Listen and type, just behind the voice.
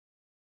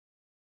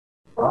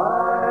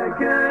I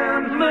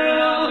can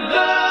melt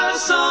the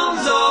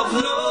sounds of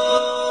love.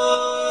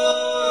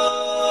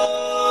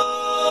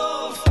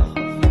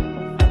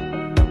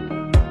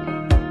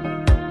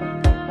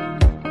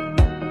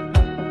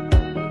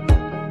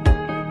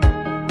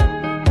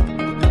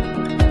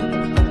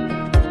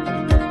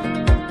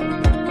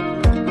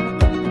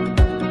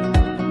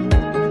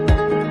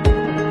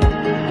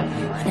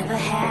 I never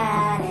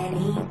had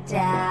any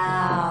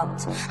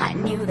doubt. I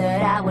knew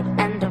that I would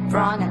end up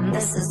wrong, and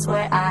this is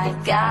where I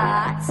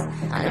got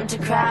an empty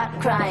crowd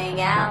crying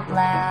out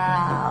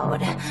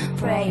loud,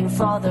 praying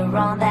for the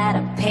wrong that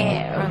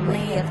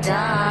apparently I've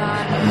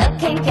done.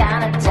 Looking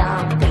kinda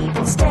dumb,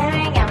 people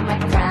staring at my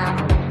crown.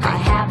 I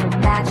have a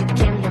magic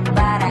kingdom,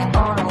 but I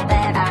own all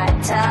that I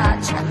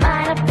touch. I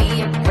might not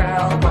be a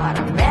girl, but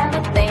I'm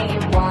everything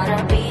you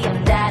wanna be.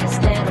 I'm daddy's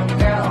little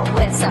girl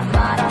with some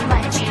mud on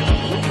my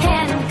cheek.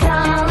 And I'm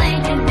calling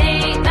your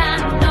name, I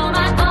don't know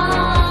my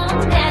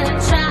own. And I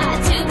try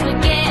to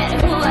forget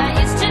who I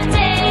used to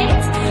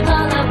date.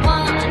 All I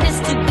want is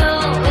to go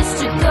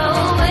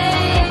away.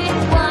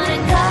 Wanna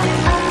go,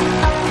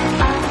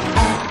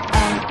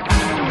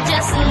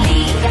 just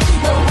lead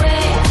the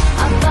way.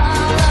 I'll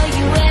follow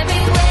you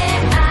everywhere.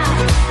 I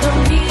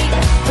don't need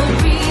a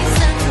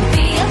reason to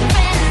be a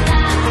friend.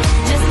 I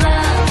just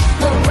love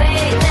the way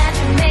that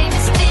you make me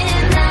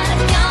spin out of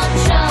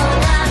control.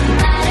 I'm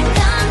out of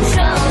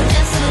control.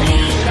 Just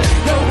lead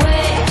the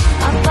way.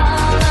 I'll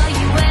follow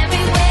you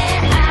everywhere.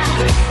 I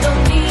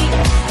don't need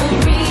a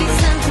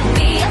reason to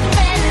be a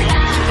friend.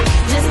 I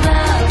just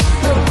love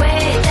the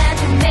way that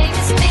you make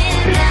me spin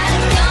out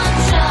of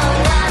control.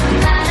 I'm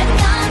out of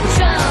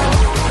control.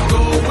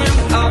 Going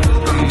up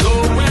and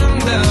going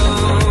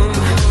down,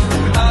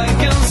 I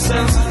can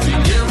sense the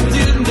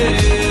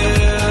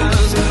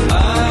emptiness.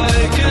 I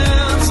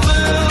can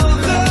smell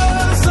the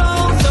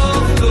sound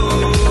of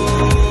love.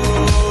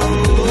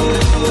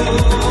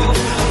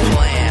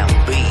 Plan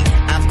B,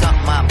 I've got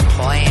my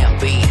plan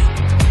B.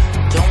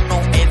 Don't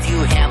know if you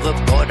have it,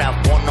 but I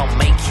wanna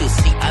make you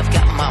see. I've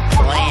got my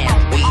plan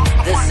B.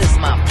 This is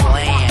my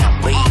plan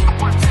B.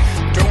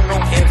 Don't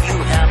know if you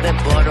have it,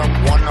 but I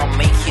wanna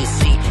make you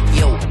see.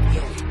 Yo.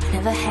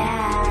 Never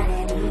had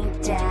any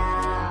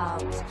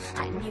doubt.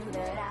 I knew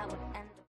that I